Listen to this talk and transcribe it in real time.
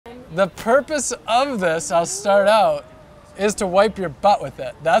The purpose of this, I'll start out, is to wipe your butt with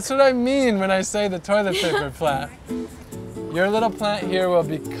it. That's what I mean when I say the toilet paper plant. Your little plant here will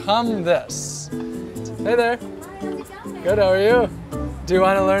become this. Hey there. Good, how are you? Do you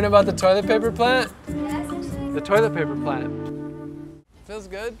want to learn about the toilet paper plant? The toilet paper plant. Feels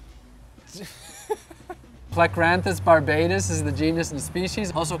good. Plecranthus barbatus is the genus and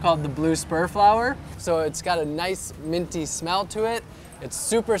species, also called the Blue Spur Flower. So it's got a nice minty smell to it. It's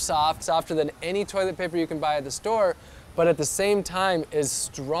super soft, softer than any toilet paper you can buy at the store, but at the same time is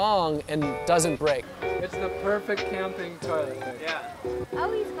strong and doesn't break. It's the perfect camping toilet paper. Yeah.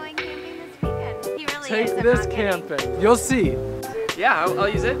 Oh, he's going camping this weekend. He really Take is. this camping. You'll see. Yeah, I'll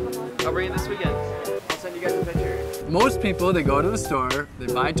use it. I'll bring it this weekend. I'll send you guys a picture. Most people, they go to the store,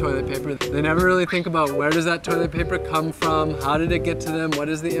 they buy toilet paper, they never really think about where does that toilet paper come from, how did it get to them, what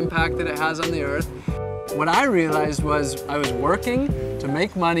is the impact that it has on the earth. What I realized was I was working to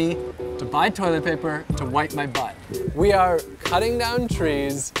make money, to buy toilet paper, to wipe my butt. We are cutting down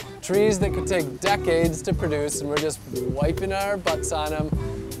trees that could take decades to produce, and we're just wiping our butts on them,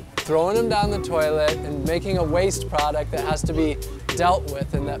 throwing them down the toilet, and making a waste product that has to be dealt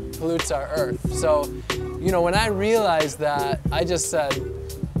with and that pollutes our earth. So, you know, when I realized that, I just said,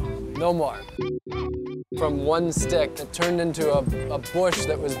 no more. From one stick, it turned into a bush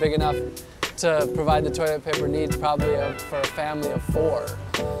that was big enough to provide the toilet paper needs probably for a family of 4.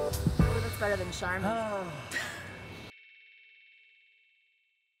 Oh, that's better than Charmin.